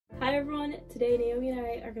everyone, today Naomi and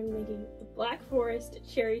I are going to be making the Black Forest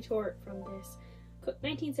cherry torte from this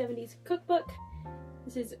 1970s cookbook.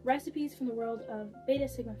 This is recipes from the world of Beta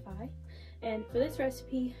Sigma Phi, and for this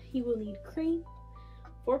recipe you will need cream,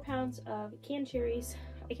 4 pounds of canned cherries.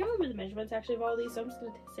 I can't remember the measurements actually of all these, so I'm just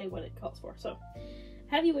going to say what it calls for. So,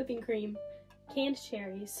 heavy whipping cream, canned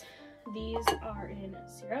cherries. These are in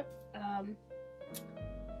syrup,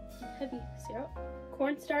 heavy syrup,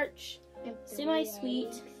 cornstarch,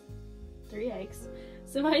 semi-sweet, 3 eggs,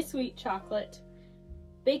 semi-sweet chocolate,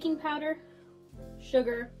 baking powder,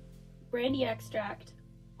 sugar, brandy extract,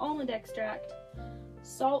 almond extract,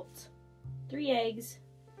 salt, 3 eggs,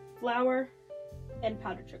 flour, and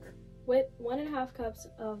powdered sugar. Whip 1½ cups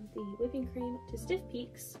of the whipping cream to stiff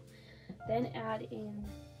peaks, then add in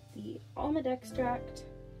the almond extract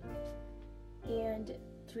and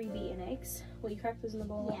 3 beaten eggs. Will you crack those in the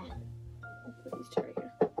bowl? Yeah. I'll put these two right here.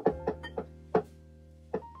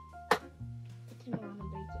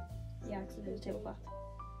 Yeah, because there's a tablecloth.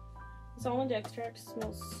 This almond extract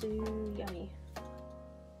smells so yummy.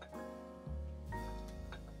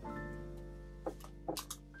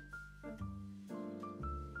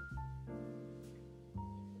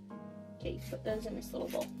 Okay, put those in this little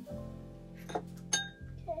bowl.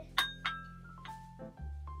 Okay.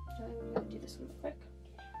 I'm going to do this one real quick.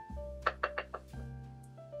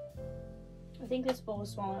 I think this bowl is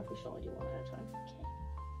small enough, we should only do one at a time. Okay.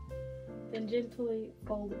 Then gently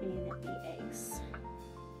fold in the eggs.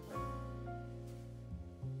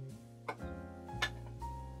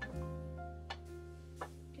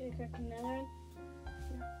 Can I crack another one?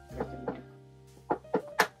 Yeah, crack it in there.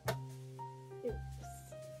 Oops.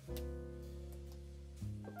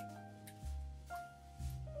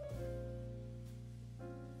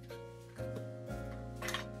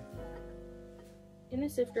 In the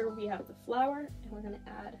sifter we have the flour, and we're going to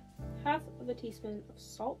add 1/2 teaspoon of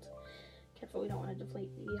salt. Careful, we don't want to deflate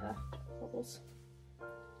the bubbles.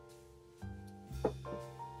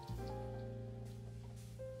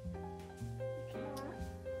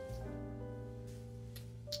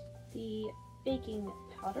 The baking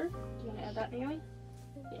powder, do you want to add that, Naomi?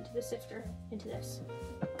 Into the sifter, into this.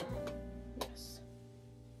 Yes.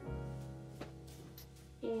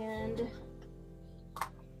 And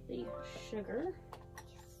the sugar.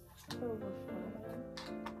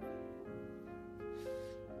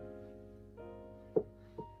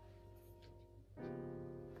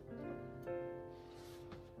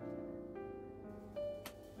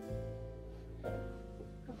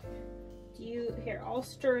 Here, I'll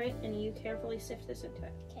stir it and you carefully sift this into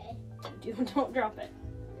it. Okay. Don't drop it.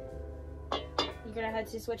 You're gonna have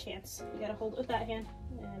to switch hands. You gotta hold it with that hand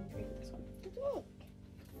and drink with this one.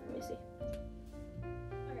 Let me see.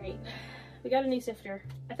 Alright, we got a new sifter.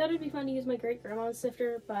 I thought it'd be fun to use my great grandma's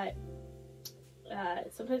sifter, but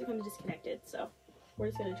sometimes it comes disconnected, so we're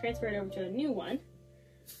just gonna transfer it over to a new one.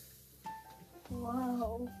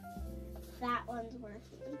 Whoa. That one's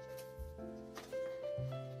working.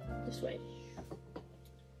 Just wait.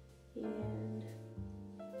 And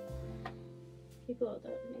you blow it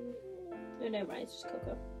though. No, never mind. It's just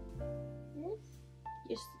cocoa.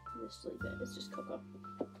 This? Just leave it. It's just cocoa.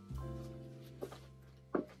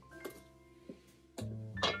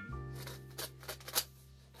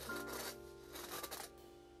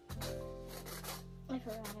 I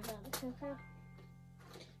forgot about the cocoa.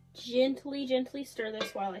 Gently stir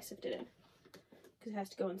this while I sift it in, because it has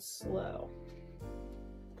to go in slow.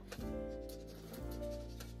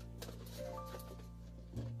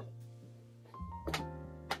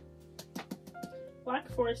 Black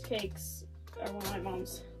Forest cakes are one of my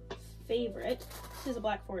mom's favorite. This is a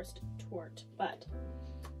Black Forest torte, but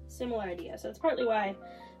similar idea. So that's partly why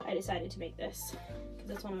I decided to make this, because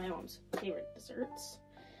it's one of my mom's favorite desserts.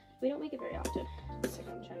 We don't make it very often. Let's see if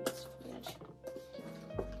I'm trying to manage.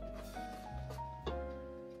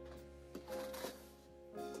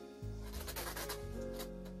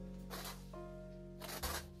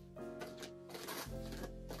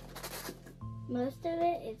 Most of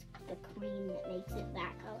it is the cream that makes it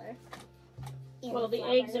that color. And Well, the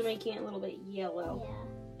eggs are making it a little bit yellow.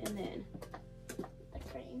 Yeah. And then The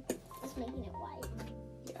cream is making it white.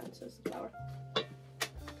 yeah, and so is the flour.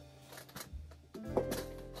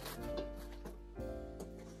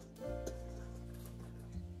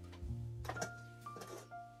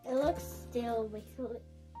 It looks still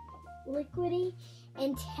liquidy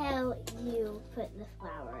until you put the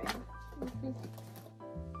flour in.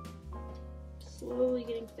 Slowly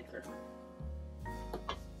getting thicker.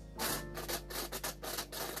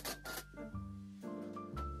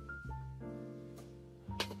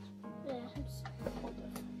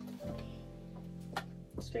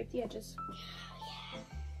 Scrape the edges.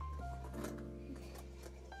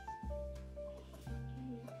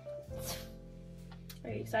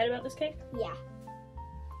 you excited about this cake? Yeah.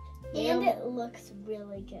 Naomi, And it looks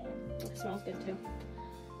really good. it smells good too.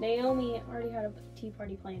 Naomi already had a tea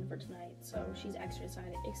party planned for tonight, so she's extra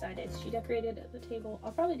excited. She decorated the table.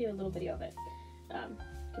 I'll probably do a little video of it,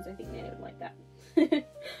 because I think Nana would like that.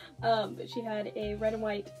 But she had a red and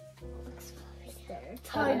white. It's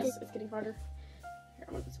hard. Yes, it's getting harder. Here,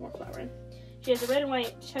 I'm gonna put some more flour in. She has a red and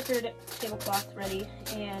white checkered tablecloth ready,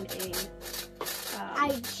 and a. I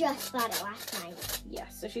just bought it last night.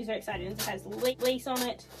 Yes, so she's very excited. It has lace on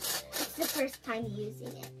it. It's the first time using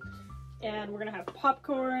it. And we're gonna have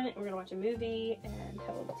popcorn. And we're gonna watch a movie and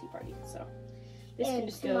have a little tea party. So this and can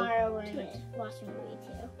just tomorrow go we're to gonna it. watch a movie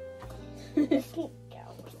too. This can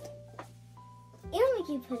go. And we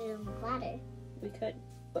can put it on the platter. We could,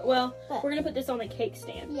 but we're gonna put this on the cake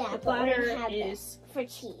stand. Yeah, the but we're platter gonna have is this for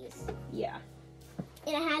cheese. yeah.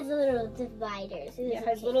 And it has little dividers. Yeah, it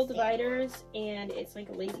has little dividers, and it's like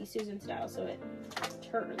a Lazy Susan style, so it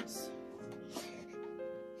turns.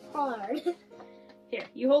 Hard. Here,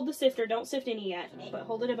 you hold the sifter. Don't sift any yet, but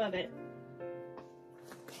hold it above it.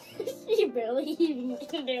 You barely even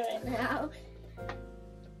can do it now.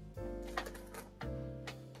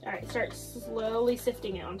 All right, start slowly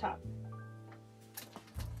sifting it on top.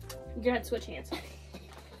 You're gonna have to switch hands.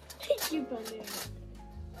 Keep on doing it.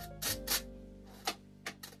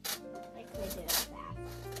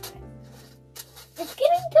 It's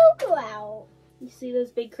getting cocoa out. You see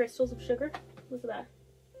those big crystals of sugar? Look at that.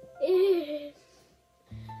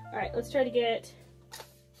 All right, let's try to get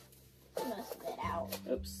Most of it out.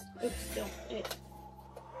 Oops, don't it.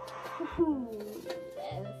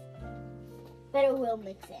 But it will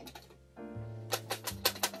mix in.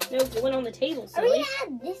 No, it went on the table, Are we silly.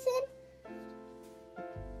 gonna add this in?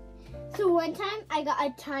 So one time I got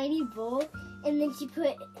a tiny bowl and then she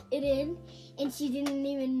put it in and she didn't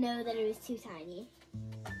even know that it was too tiny.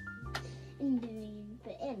 And didn't even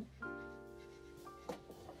put it in.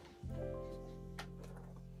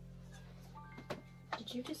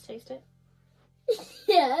 Did you just taste it?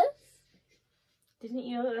 Yes. Didn't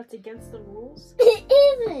you know that that's against the rules?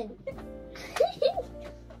 It isn't.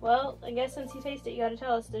 Well, I guess since you tasted it, you gotta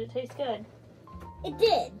tell us, did it taste good? It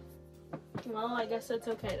did. Well, I guess that's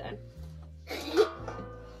okay then.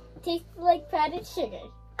 Tastes like powdered sugar.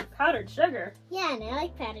 Powdered sugar? Yeah, and I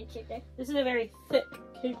like powdered sugar. This is a very thick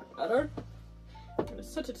cake batter. I'm gonna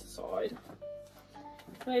set it aside.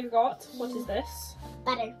 We've got, what is this?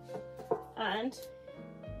 Butter. And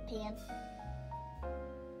Pan.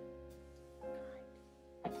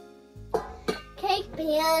 Cake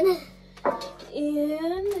pan.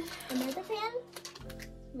 in Another pan?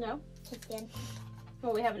 no. Cake pan.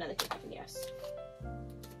 Well, we have another cake pan, yes.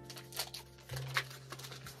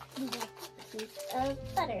 We have a piece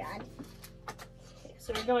of butter on. Okay,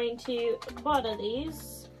 so we're going to butter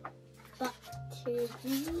these. Butter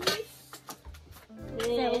these. So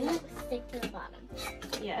Then it'll stick to the bottom.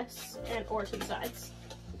 yes, and or to the sides.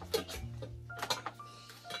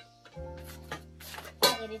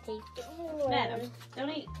 I'm gonna taste it more. Madam, don't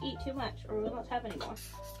eat too much, or we will not have any more.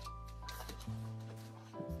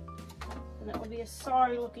 And that would be a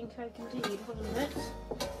sorry-looking cake indeed, wouldn't it?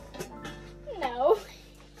 No.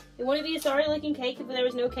 It wouldn't be a sorry-looking cake if there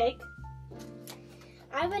was no cake.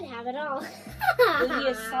 I would have it all. It would be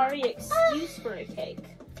a sorry excuse for a cake.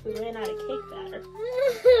 We ran out of cake batter.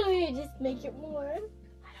 We would just make it more. I don't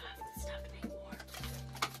have the stuff to make more.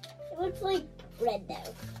 It looks like bread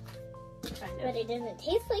dough. Kind But of. it doesn't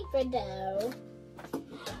taste like bread dough.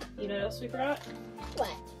 You know what else we forgot? What?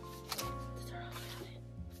 To turn on the oven.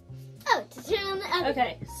 Oh, to turn on the oven.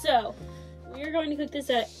 Okay, so we are going to cook this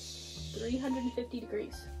at 350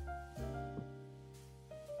 degrees.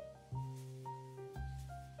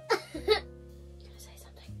 You gonna say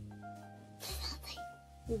something?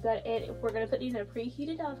 We've got it. We're gonna put these in a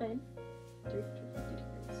preheated oven, 350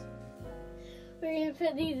 degrees. We're gonna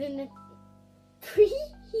put these in a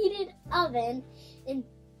preheated oven in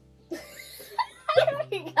I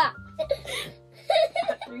forgot.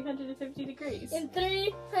 At 350 degrees. In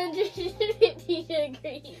 350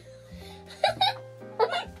 degrees.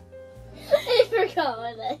 I forgot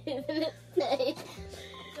what I was gonna say.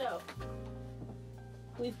 So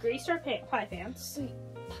we've greased our pie pans.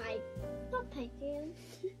 Not pie pan.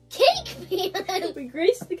 Cake pan! We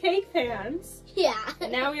greased the cake pans, Yeah.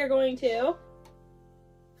 and now we are going to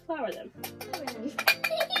flour them. Ooh,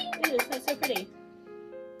 this smells so pretty.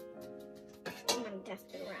 I'm gonna dust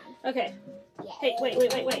it around. Okay. Yeah. Hey,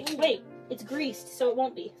 wait. It's greased, so it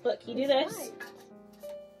won't be. Look, you do this,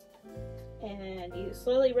 and you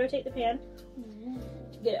slowly rotate the pan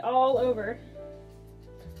to get it all over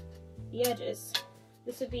the edges.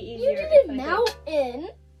 This would be easier. You if did I a did mountain.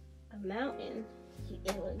 a mountain.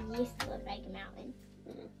 It used to look like a mountain.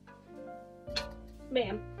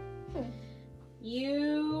 Ma'am.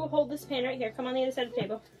 You hold this pan right here. Come on the other side of the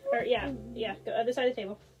table. Or, yeah. Go other side of the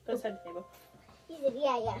table. Other side of the table. He said,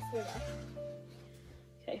 yeah, sit down.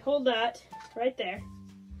 Okay, hold that right there.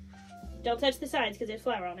 Don't touch the sides because there's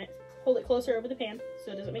flour on it. Hold it closer over the pan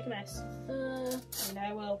so it doesn't make a mess. And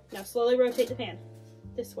I will now slowly rotate the pan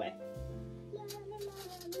this way.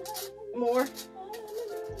 More.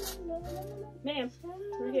 Ma'am,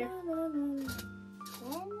 right here.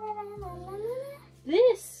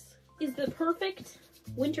 This is the perfect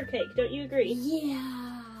winter cake, don't you agree?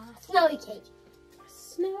 Yeah. Snowy cake.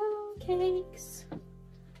 Snow cakes.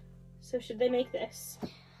 So should they make this?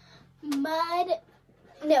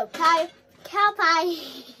 No, cow pie.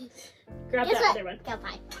 Grab Guess that what? other one. Cow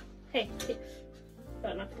pie. Hey.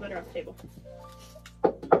 Oh, knock the butter off the table.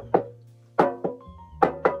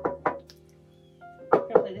 I'm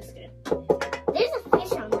gonna play this game. There's a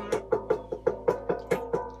fish on that.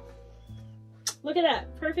 Look at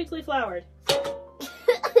that. Perfectly floured.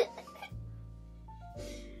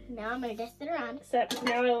 Now I'm gonna dust it around. Except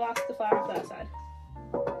now I lost the flour to that side.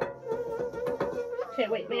 Okay,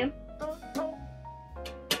 wait, ma'am.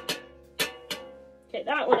 Okay,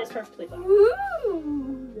 that one is perfectly floured.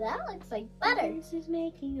 Ooh, that looks like butter. This is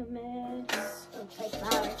making a mess. Looks like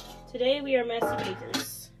flour. Today we are messy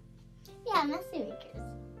bakers. Yeah, messy makers.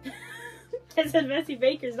 I said messy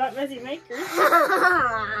bakers, not messy makers.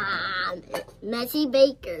 Messy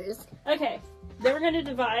bakers. Okay, then we're going to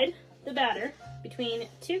divide the batter between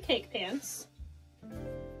 2 cake pans.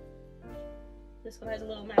 This one has a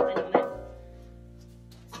little mountain on it.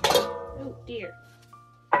 Oh dear.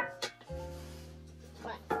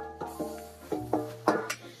 What?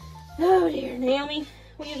 Oh dear, Naomi,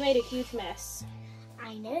 we have made a huge mess.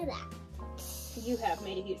 I know that. You have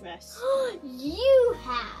made a huge mess. You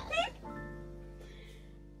have.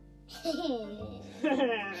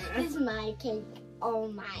 This is my cake, all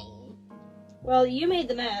mine. Well, you made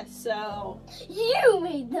the mess, so... You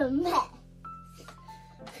made the mess.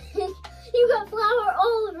 You got flour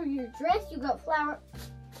all over your dress. You got flour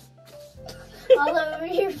all over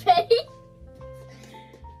your face.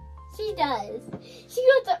 She does. She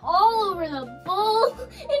got it all over the bowl,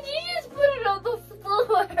 and she just put it on the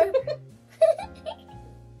floor.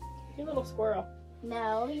 You little squirrel.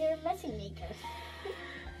 No, you're a messy maker.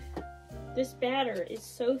 This batter is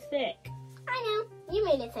so thick. I know. You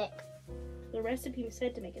made it thick. The recipe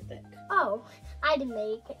said to make it thick. Oh, I didn't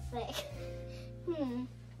make it thick.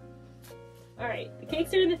 Alright, the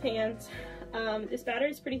cakes are in the pans. This batter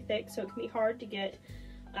is pretty thick, so it can be hard to get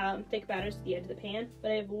thick batters to the edge of the pan.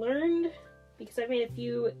 But I've learned, because I've made a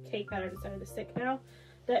few cake batters that are this thick now,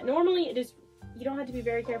 that normally it is, you don't have to be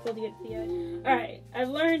very careful to get to the edge. Alright, I've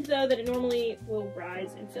learned though that it normally will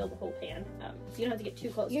rise and fill the whole pan. So you don't have to get too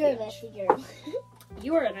close You're to the a edge. messy girl.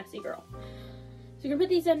 You are a messy girl. So you're gonna put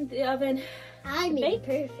these in the oven. I made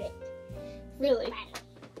it perfect. Really?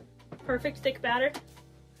 Perfect thick batter?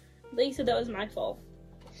 Lisa, that was my fault.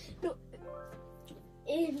 No.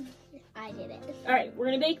 I did it. Alright, we're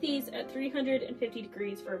gonna bake these at 350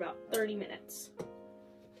 degrees for about 30 minutes.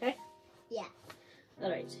 Okay? Yeah.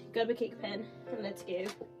 Alright, grab a cake pen and let's go.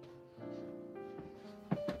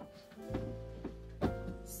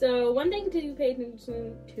 So one thing to pay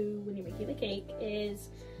attention to when you're making the cake is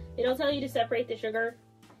they don't tell you to separate the sugar.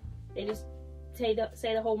 They just say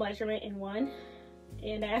the whole measurement in one.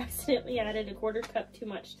 And I accidentally added a 1/4 cup too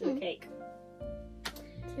much to the cake.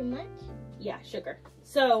 Too much? Yeah, sugar.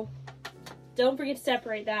 So don't forget to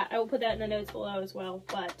separate that. I will put that in the notes below as well.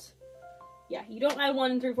 But yeah, you don't add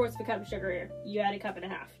 1 3/4 of a cup of sugar here. You add 1.5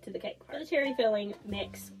 cups to the cake. For the cherry filling,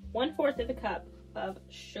 mix 1/4 of a cup of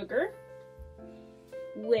sugar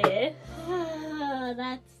with...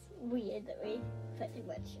 That's weird that we put too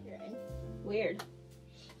much sugar in. Weird.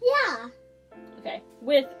 Yeah. Okay,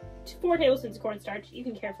 with 4 tablespoons of cornstarch. You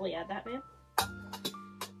can carefully add that, ma'am.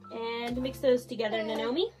 And mix those together,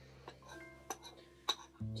 Nomi.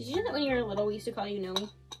 Did you know that when you were little, we used to call you Nomi?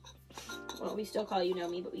 Well, we still call you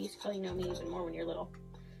Nomi, but we used to call you Nomi even more when you're little.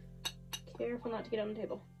 Careful not to get on the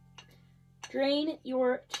table. Drain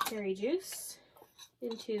your cherry juice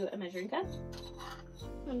into a measuring cup.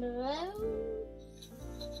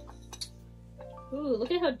 Ooh,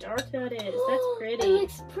 look at how dark that is. That's pretty. It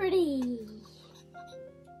looks pretty.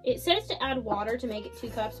 It says to add water to make it 2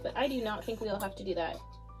 cups, but I do not think we'll have to do that.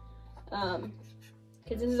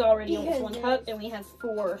 Because this is already almost 1 cup, and we have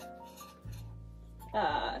 4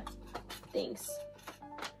 things.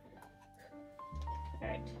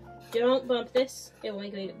 Alright. Don't bump this. It will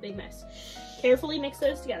make a big mess. Carefully mix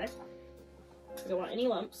those together. You don't want any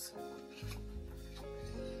lumps.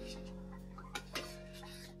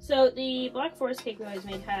 So the Black Forest cake we always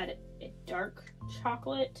made had a dark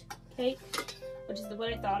chocolate cake, which is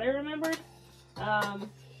what I thought I remembered.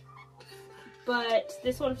 But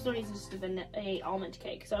this one for some reason is just a almond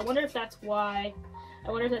cake. So I wonder if that's why. I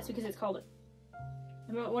wonder if that's because it's called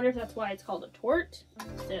I wonder if that's why it's called a torte.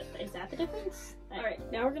 Is that the difference? Alright,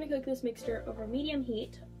 now we're going to cook this mixture over medium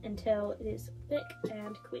heat until it is thick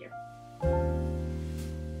and clear.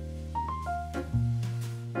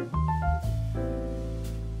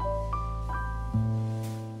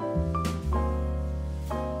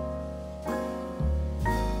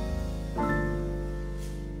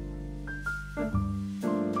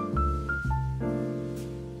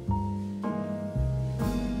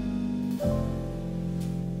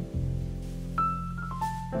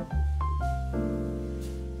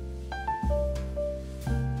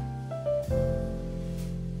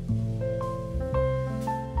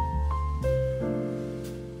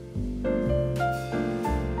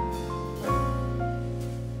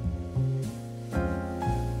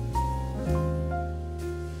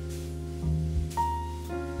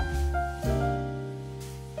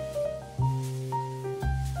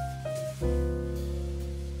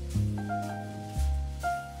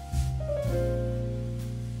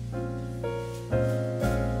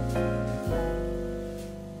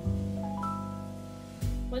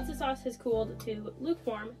 Once the sauce has cooled to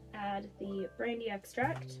lukewarm, add the brandy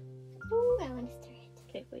extract. Ooh, I want to stir it.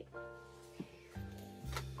 Okay, wait.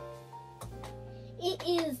 It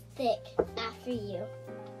is thick after you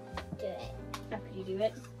do it. After you do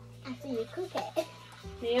it. After you cook it.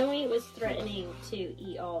 Naomi was threatening to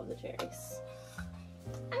eat all of the cherries.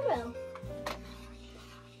 I will.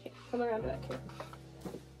 Okay, come around back here.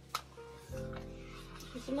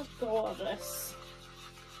 There's so much go of this.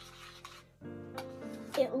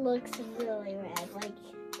 It looks really red. Like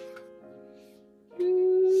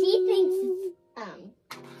she thinks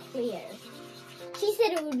it's clear. She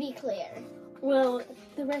said it would be clear. Well,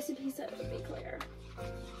 the recipe said it would be clear.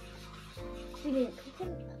 We didn't cook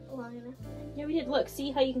it long enough. Yeah, we did. Look,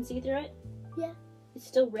 see how you can see through it? Yeah. It's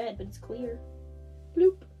still red, but it's clear.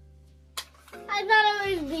 Bloop. I thought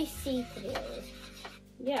it would be see-through.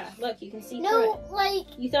 Yeah, look, you can see through No, it. like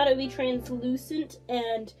You thought it would be translucent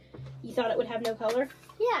and you thought it would have no color?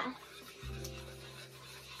 yeah.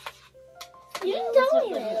 You Yeah, didn't that's tell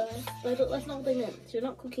me not that. what that's not what they meant. You're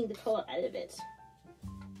not cooking the color out of it.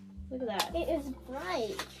 Look at that. It is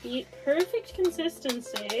bright. The perfect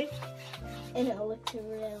consistency. And it looks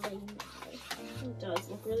really nice. It does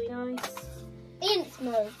look really nice. And it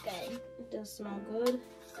smells good. It does smell good.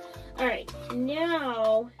 Alright,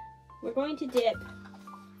 now we're going to dip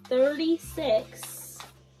 36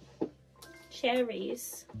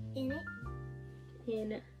 cherries In it?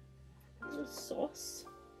 in the sauce.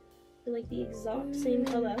 They're like the exact same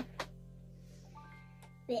color.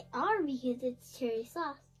 They are because it's cherry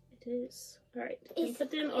sauce. It is. Alright, we It's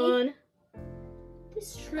put them okay. on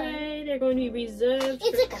this tray. They're going to be reserved.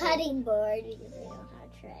 It's for a cutting board because we don't have a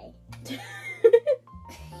tray.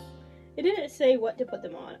 It didn't say what to put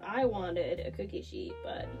them on. I wanted a cookie sheet,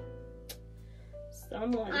 but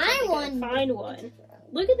someone couldn't find one.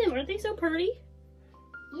 Look at them. Aren't they so pretty?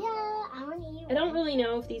 Yeah, I want to eat one. I don't really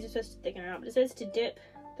know if these are supposed to thicken or not, but it says to dip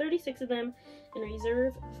 36 of them and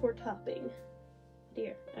reserve for topping.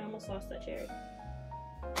 Dear, I almost lost that cherry.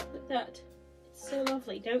 Look at that. It's so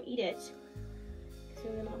lovely. Don't eat it,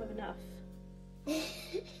 because we will not have enough.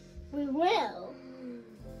 We will.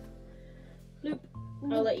 Bloop.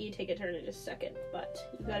 I'll let you take a turn in just a second, but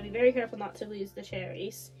you gotta be very careful not to lose the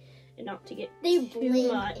cherries and not to get They too blend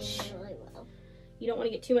much. in really well. You don't want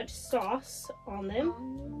to get too much sauce on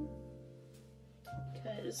them,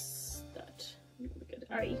 because that would be good.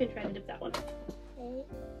 Alright, you can try to dip that one. Okay.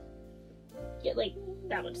 Get like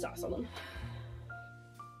that much sauce on them.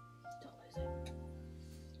 Don't lose it.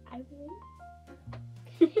 I didn't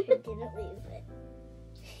lose it.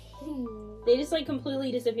 They just like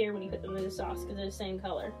completely disappear when you put them in the sauce because they're the same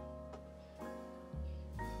color.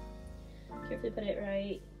 Carefully put it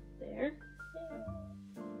right there.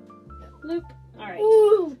 Bloop. Alright.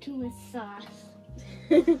 Ooh, too much sauce.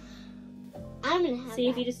 I'm gonna have See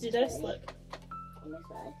if that you just do this, cherry. look. Too much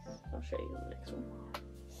sauce. I'll show you the next one.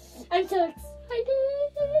 I'm so excited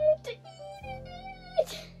to eat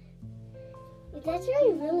it. That's why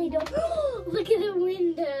I really don't. Look at the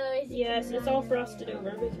windows. Yes, it's all frosted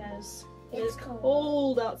over because it It's is cold.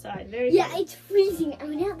 cold outside. Very Yeah, cold. it's freezing. I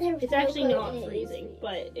went out there. It's actually not freezing,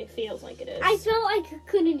 but it feels like it is. I felt like I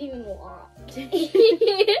couldn't even walk.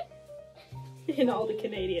 And all the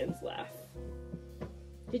Canadians laugh.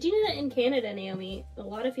 Did you know that in Canada, Naomi, a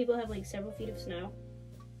lot of people have like several feet of snow?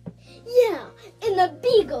 Yeah, and the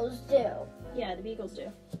beagles do. Yeah, the beagles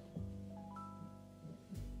do.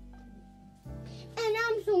 And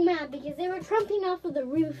I'm so mad because they were trumping off of the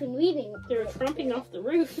roof and we didn't. They were trumping off the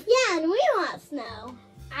roof. Yeah, and we want snow.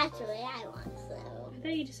 Actually, I want snow. I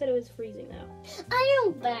thought you just said it was freezing though. I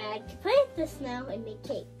know, but I could play with the snow and make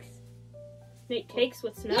cakes. Make cakes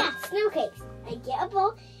with snow? Yeah, snow cakes. I get a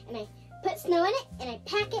bowl and I put snow in it and I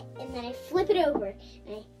pack it and then I flip it over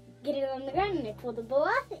and I get it on the ground and I pull the bowl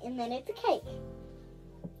off and then it's a cake.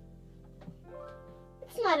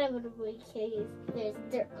 It's not able to be cake. There's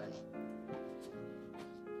dirt on it.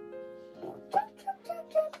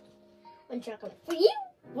 One chocolate for you,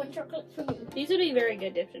 one chocolate for me. These would be very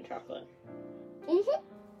good dipped in chocolate.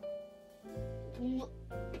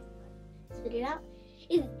 Spit it out.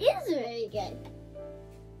 It is very good.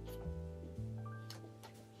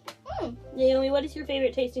 Naomi, what is your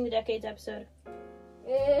favorite Tasting the Decades episode?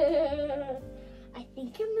 I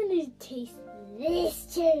think I'm gonna taste this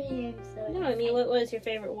cherry. I'm so No, I mean, what was your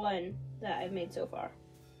favorite one that I've made so far?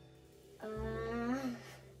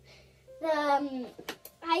 The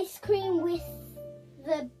ice cream with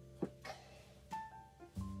the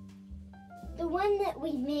one that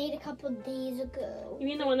we made a couple days ago. You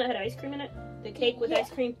mean the one that had ice cream in it? The cake with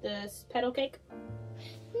ice cream, the pedal cake?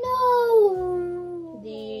 No.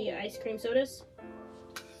 The ice cream sodas?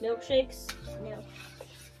 Milkshakes? No.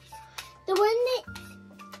 The one that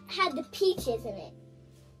had the peaches in it.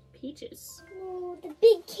 Peaches? Oh, the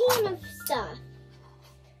big can of stuff.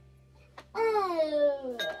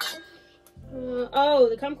 Oh. Oh,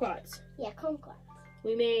 the kumquats. Yeah, kumquats.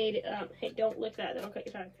 We made, hey, don't lick that. That'll cut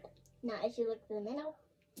your tongue. Not if you look in the middle.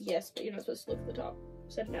 Yes, but you're not supposed to look at the top.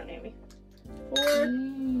 Set it down, Naomi.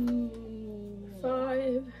 4,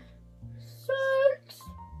 5,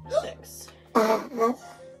 6.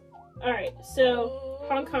 Alright, so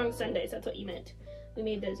Hong Kong sundaes, that's what you meant. We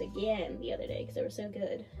made those again the other day because they were so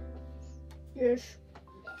good. Yes.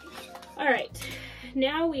 Alright,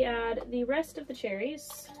 now we add the rest of the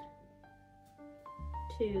cherries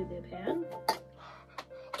to the pan.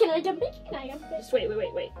 Can I dump it? Can I dump it? Just wait. I'm gonna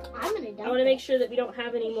dump it. I want to make sure that we don't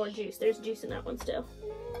have any more juice. There's juice in that one still.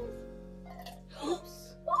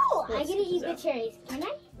 Oops. Oh, I Let's gotta scoop eat this the out. cherries. Can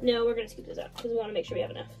I? No, we're going to scoop this out because we want to make sure we have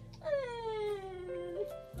enough.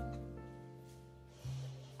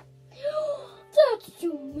 That's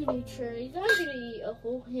too many cherries. I'm gonna eat a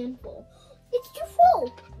whole handful. It's too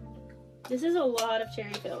full. This is a lot of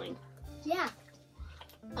cherry filling. Yeah.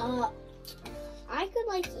 I could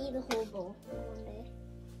like eat a whole bowl one day.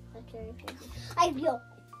 A cherry filling. I will.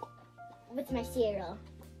 With my cereal.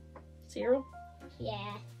 Cereal?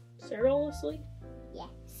 Yeah. Seriously? Yeah.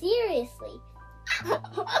 Seriously.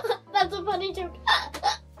 That's a funny joke.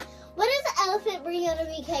 What does an elephant bring on a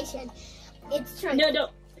vacation? It's trying. No,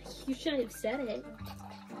 don't. You shouldn't have said it.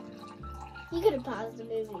 You could have paused the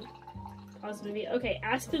movie. Pause the movie. Okay,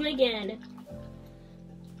 ask them again.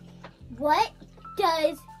 What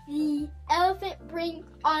does the elephant bring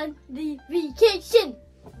on the vacation?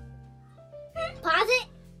 Pause it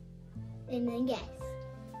and then guess.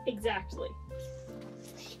 Exactly.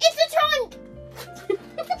 It's a trunk!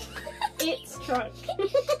 It's trunk.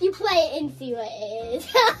 You play it and see what it is.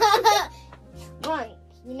 Trunk.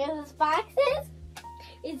 You know what this box is?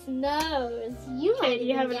 It's nose. You Okay, might do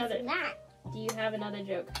you have guess another? that. Do you have another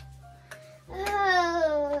joke? No.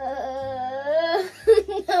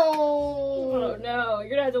 Oh no, you're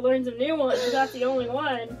gonna have to learn some new ones because that's the only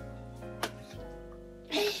one.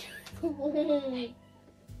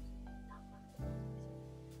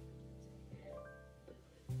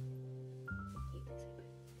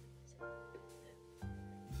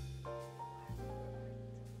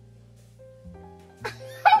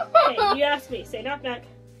 Okay, you asked me. Say knock knock.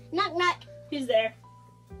 Knock knock. Who's there?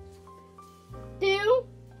 Boo.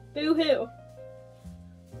 Boo hoo.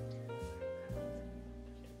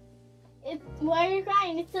 Why are you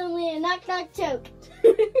crying? It's only a knock knock joke.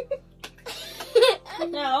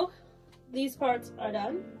 Now, these parts are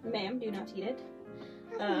done. Ma'am, do not eat it.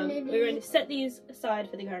 We're going to set these aside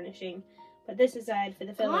for the garnishing, but this aside for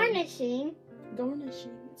the filling. Garnishing?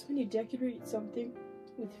 Garnishing. It's when you decorate something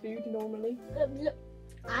with food normally.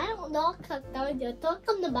 I don't know what you're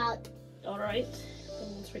talking about. Alright.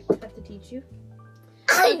 We'll have to teach you.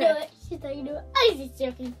 I know it. She thought you knew it. I was just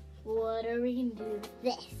joking. What are we going to do with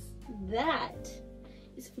this? That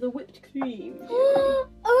is for the whipped cream.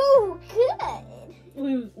 Oh, good.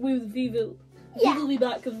 We will be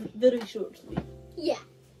back very shortly. Yeah.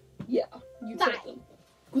 Yeah. You Bye. tell them.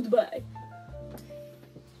 Goodbye.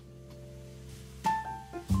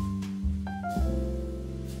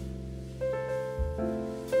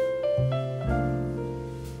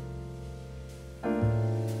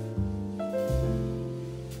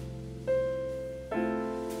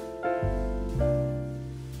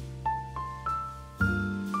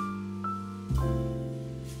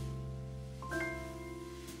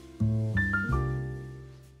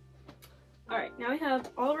 now we have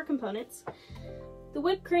all of our components. The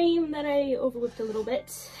whipped cream that I overwhipped a little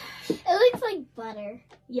bit. It looks like butter.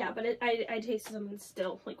 Yeah, but I tasted them and it's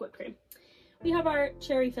still like whipped cream. We have our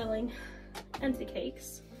cherry filling and the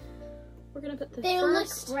cakes. We're gonna put the They look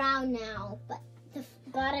brown now, but the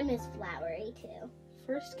bottom is floury too.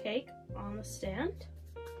 First cake on the stand.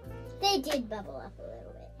 They did bubble up a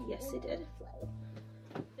little bit. Yes, they did.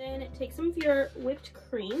 Then take some of your whipped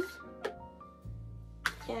cream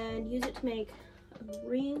and use it to make a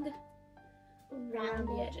ring around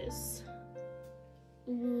the edges.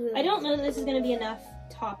 Ooh. I don't know that this is going to be enough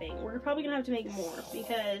topping. We're probably going to have to make more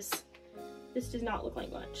because this does not look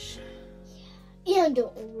like much. And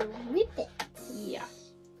don't whip it. Yeah.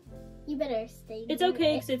 You better stay. It's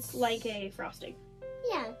okay because it's like a frosting.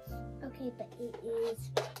 Yeah, it's okay, but it is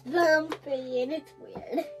bumpy and it's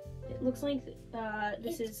weird. It looks like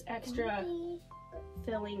this is extra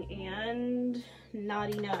filling and not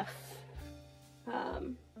enough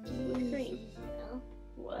whipped cream.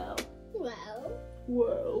 Well. Well.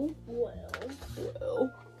 Well. Well.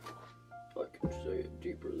 Well. I can say it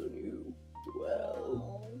deeper than you.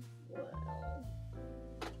 Well. Well.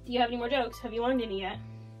 Do you have any more jokes? Have you learned any yet?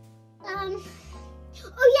 Oh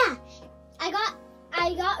yeah, I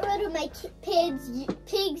got rid of my pigs.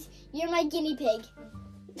 You're my guinea pig.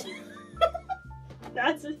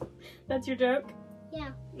 That's your joke?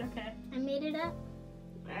 Yeah. Okay. I made it up.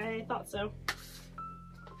 I thought so.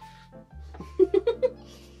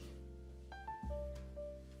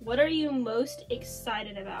 What are you most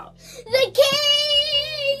excited about? The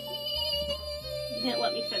cake! You didn't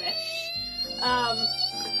let me finish.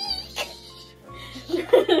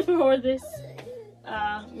 For this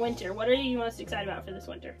winter, what are you most excited about for this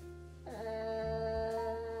winter?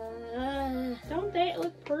 Don't they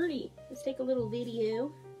look pretty? Let's take a little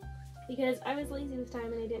video because I was lazy this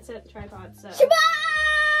time and I didn't set up the tripod. So. Shabbat!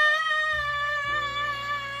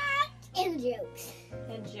 And jokes.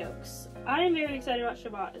 And jokes. I am very excited about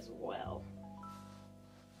Shabbat as well.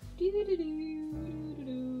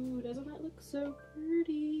 Doesn't that look so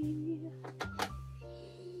pretty?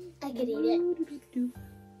 I could eat it.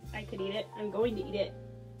 I could eat it. I'm going to eat it.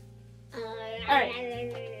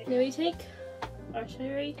 Alright. Now we take our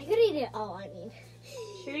cherry. I could eat it all,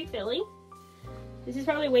 Cherry filling. This is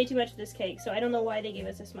probably way too much for this cake, so I don't know why they gave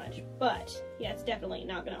us this much. But, yeah, it's definitely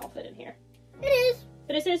not going to all fit in here. It is.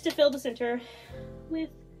 But it says to fill the center with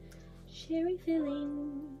cherry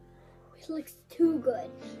filling. It looks too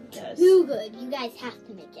good. It does. Too good. You guys have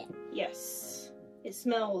to make it. Yes. It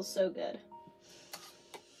smells so good.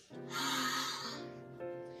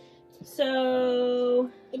 So...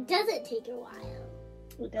 It doesn't take a while.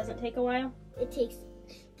 It doesn't take a while? It takes...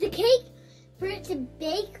 The cake, for it to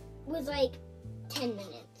bake, was like 10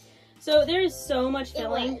 minutes. So there is so much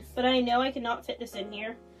filling, but I know I cannot fit this in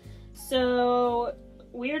here. So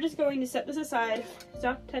we are just going to set this aside.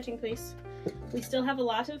 Stop touching, please. We still have a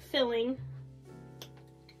lot of filling.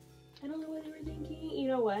 I don't know what they were thinking. You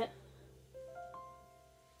know what?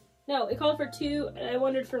 No, it called for 2. I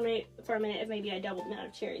wondered for a minute if maybe I doubled the amount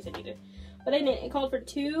of cherries I needed. But I didn't. It called for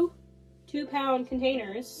 2 2-pound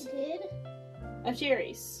containers of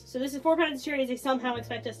cherries. So this is 4 pounds of cherries they somehow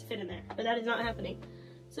expect us to fit in there. But that is not happening.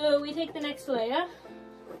 So we take the next layer.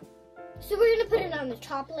 So we're going to put it on the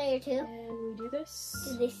top layer too? And we do this.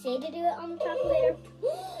 Did they say to do it on the top layer?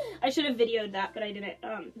 I should have videoed that, but I didn't.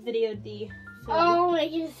 Videoed the film. Oh my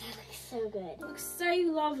goodness, that looks so good. It looks so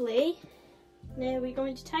lovely. Now we're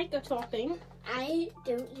going to take a topping. I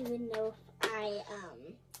don't even know if I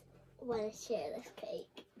want to share this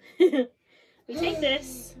cake. We take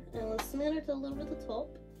this and we'll smear it a little bit at the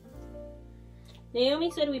top.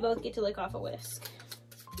 Naomi said we both get to lick off a whisk.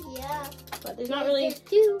 Yeah. But there's not really...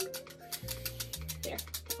 Two. There.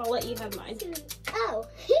 I'll let you have mine. Oh.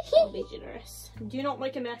 I'll be generous. Do not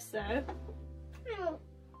make a mess though. Oh.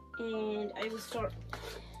 And I will start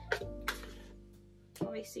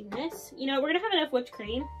hoisting this. You know, we're gonna have enough whipped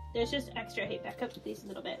cream. There's just extra, hey, back up these a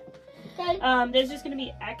little bit. Okay. There's just gonna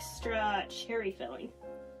be extra cherry filling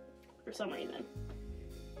for some reason.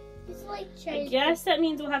 It's like cherry. I guess that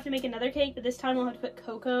means we'll have to make another cake, but this time we'll have to put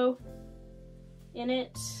cocoa in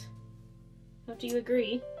it. Do you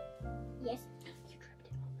agree? Yes. You dripped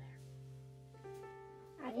it on there.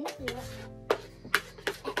 I didn't see that.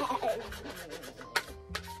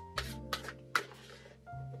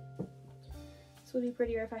 This would be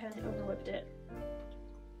prettier if I hadn't overwhipped it.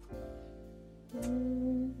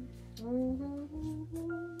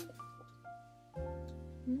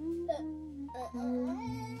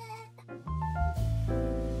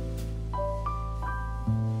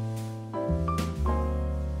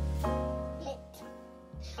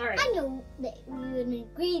 I know that we would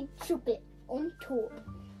agree to it on top.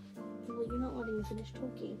 Well, you're not letting me finish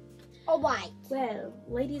talking. Alright. Well,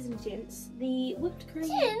 ladies and gents, the whipped cream...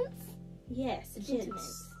 Gents? Yes,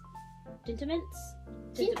 gents. Gentiments?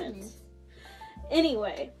 Gentiments.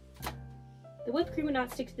 Anyway, the whipped cream would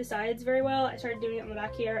not stick to the sides very well. I started doing it on the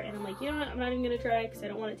back here, and I'm like, you know what? I'm not even going to try because I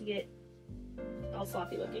don't want it to get all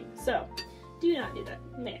sloppy looking. So, do not do that.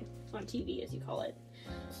 Man, on TV, as you call it.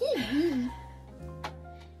 TV.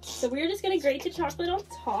 So we're just going to grate the chocolate on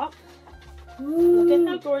top. Look at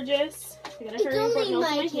how gorgeous. I gotta hurry before it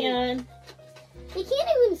melts in my hand. They can't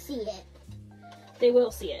even see it. They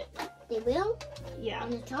will see it. They will? Yeah. On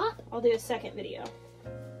the top? I'll do a second video.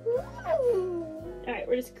 Alright,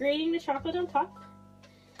 we're just grating the chocolate on top.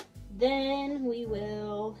 Then we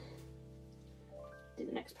will do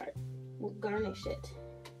the next part. We'll garnish it.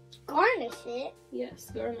 Garnish it?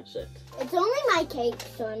 Yes, garnish it. It's only my cake,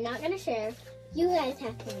 so I'm not gonna share. You guys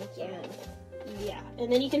have to make your own. Yeah,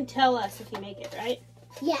 and then you can tell us if you make it, right?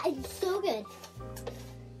 Yeah, it's so good.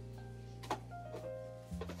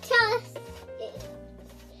 Tell us.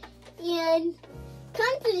 And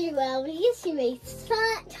come to do well because she makes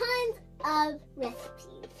tons of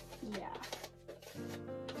recipes. Yeah.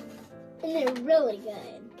 And they're really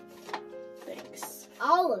good. Thanks.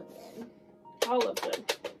 All of them. All of them.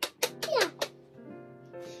 Yeah.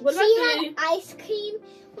 What about She had ice cream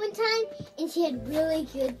one time, and she had really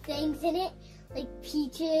good things in it, like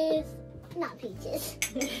peaches. Not peaches.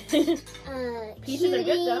 Peaches are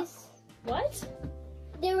good though. What?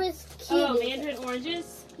 There was cuties. Oh, mandarin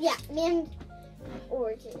oranges? Yeah,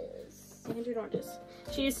 oranges. Mandarin oranges.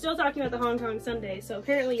 She is still talking about the Hong Kong sundae, so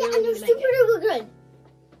apparently you Yeah, really and need they're to make super it. duper good.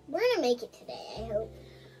 We're gonna make it today, I hope.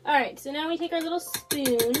 Alright, so now we take our little spoon.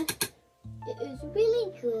 It is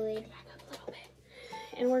really good. Back up a little bit.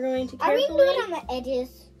 And we're going to Are we carefully doing it on the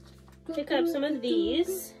edges? pick up some of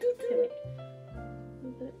these. Okay, wait.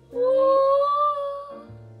 Put it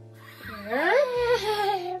right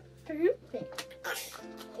there. Perfect.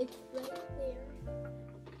 It's right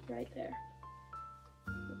there. Right there.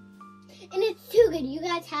 And it's too good. You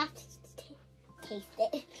guys have to taste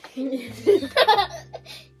it.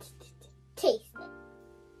 Taste it.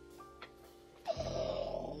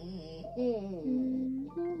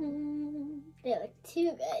 They look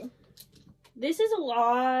too good. This is a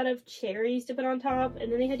lot of cherries to put on top,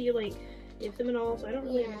 and then they had to like dip them and all, so I don't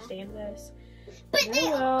really understand this. But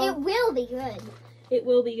it will be good. It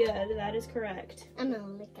will be good, that is correct. I'm gonna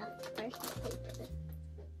lick up the first paper.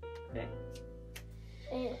 Okay.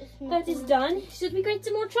 That is done. Should we grate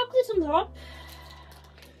some more chocolate on top?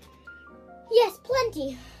 Yes,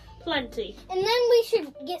 plenty. Plenty. And then we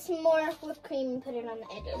should get some more whipped cream and put it on the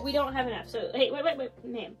edges. We don't have enough, so hey, wait,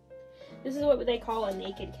 ma'am. This is what they call a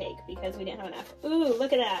naked cake because we didn't have enough. Ooh,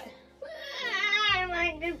 look at that. I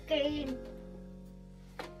like this cake.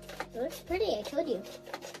 It looks pretty, I told you.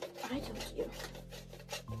 I told you.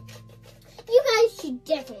 You guys should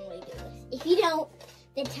definitely do this. If you don't,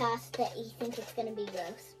 then tell us that you think it's gonna be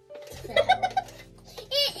gross. So,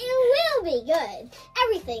 it will be good.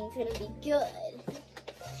 Everything's gonna be good.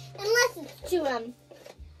 Unless it's too,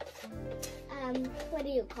 what do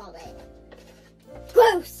you call it?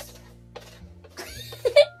 Gross!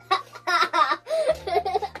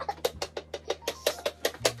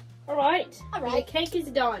 Alright. Alright. The cake is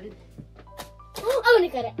done. Oh, I wanna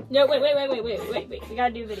cut it. No, wait. We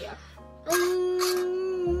gotta do video.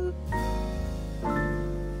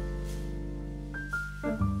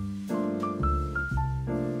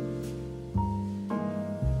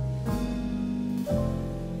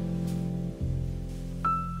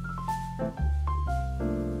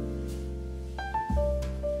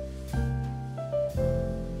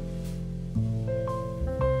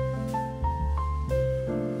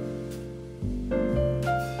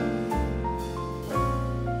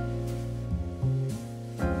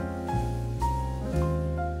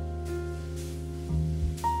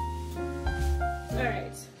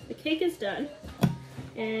 Alright, the cake is done.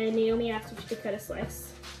 And Naomi asked if she could cut a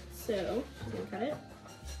slice. So, she's gonna cut it.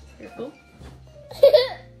 Careful.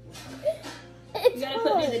 You gotta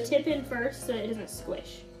put the tip in first so it doesn't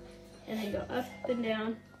squish. And then go up and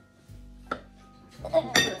down.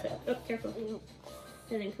 Perfect. Oh, careful.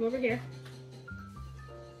 And then come over here.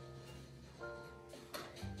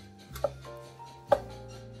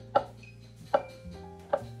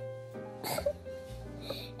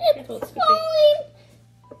 Careful, it's squishy.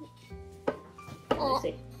 Let's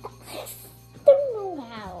see. I don't know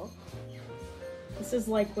how. This is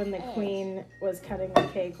like when the queen was cutting the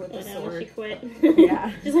cake with the I know, she sword. quit.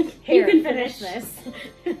 Yeah. She's like, Here, you can finish this.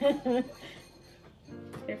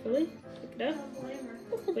 Carefully. Pick it up.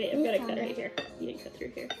 Wait, I've got to cut right here. You didn't cut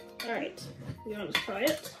through here. Alright. You want to try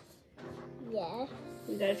it? Yes.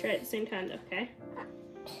 We gotta try it at the same time, though, okay?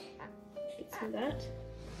 Get some of that.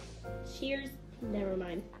 Cheers. Never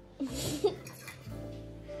mind.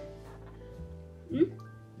 Mm?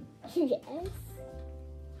 Yes.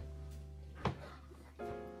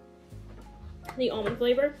 The almond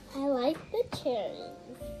flavor. I like the cherries.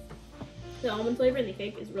 The almond flavor in the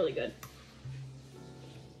cake is really good.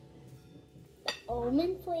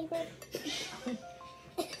 Almond flavor.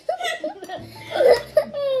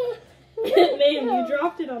 Ma'am, you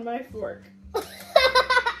dropped it on my fork.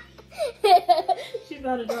 She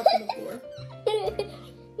thought it dropped on the floor.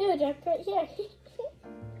 No, dropped right here.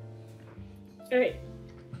 Alright.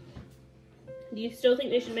 Do you still think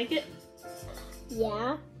they should make it?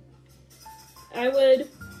 Yeah. I would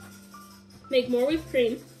make more whipped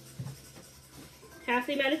cream, half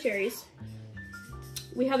the amount of cherries.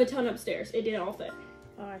 We have a ton upstairs. It didn't all fit.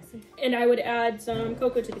 Oh, I see. And I would add some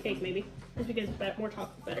cocoa to the cake, maybe. Just because more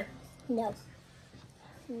chocolate better. No.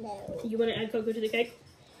 No. You want to add cocoa to the cake?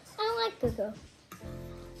 I like cocoa.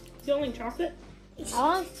 You don't like chocolate?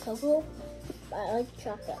 I like cocoa, but I like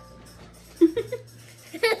chocolate.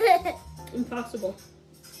 Impossible.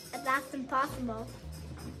 That's impossible.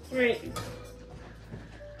 Alright.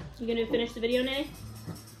 You gonna finish the video, Nay?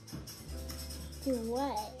 Do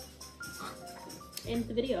what? End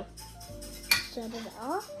the video. Shut it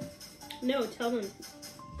off? No, tell them.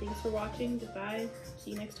 Thanks for watching. Goodbye.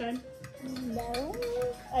 See you next time. No.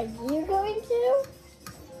 Are you going to?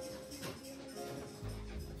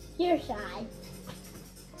 You're shy.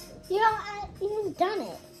 You haven't even done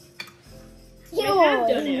it. I have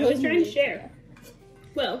done it. I was trying to share.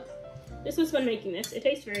 Well, this was fun making this. It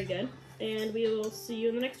tastes very good. And we will see you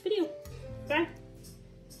in the next video. Bye.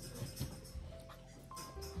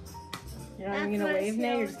 You're not even gonna wave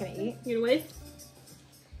now, you're just gonna eat? You gonna wave?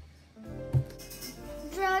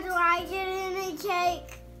 So do I get any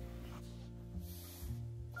cake?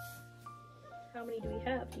 How many do we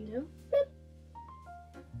have? Do you know?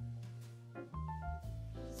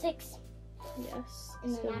 6. Yes.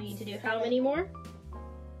 And So then we need to do that's how 7. many more?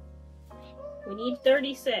 We need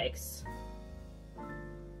 36.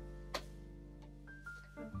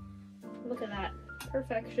 Look at that.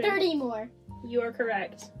 Perfection. 30 more. You are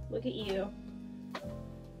correct. Look at you.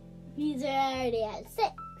 These are already at 6.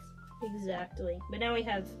 Exactly. But now we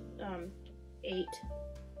have 8.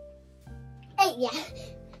 8, yeah.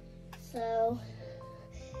 So.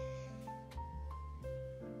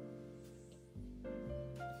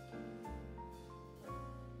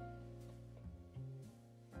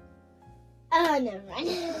 Oh, never mind.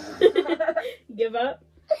 Give up?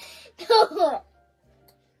 No.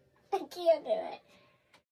 I can't do it.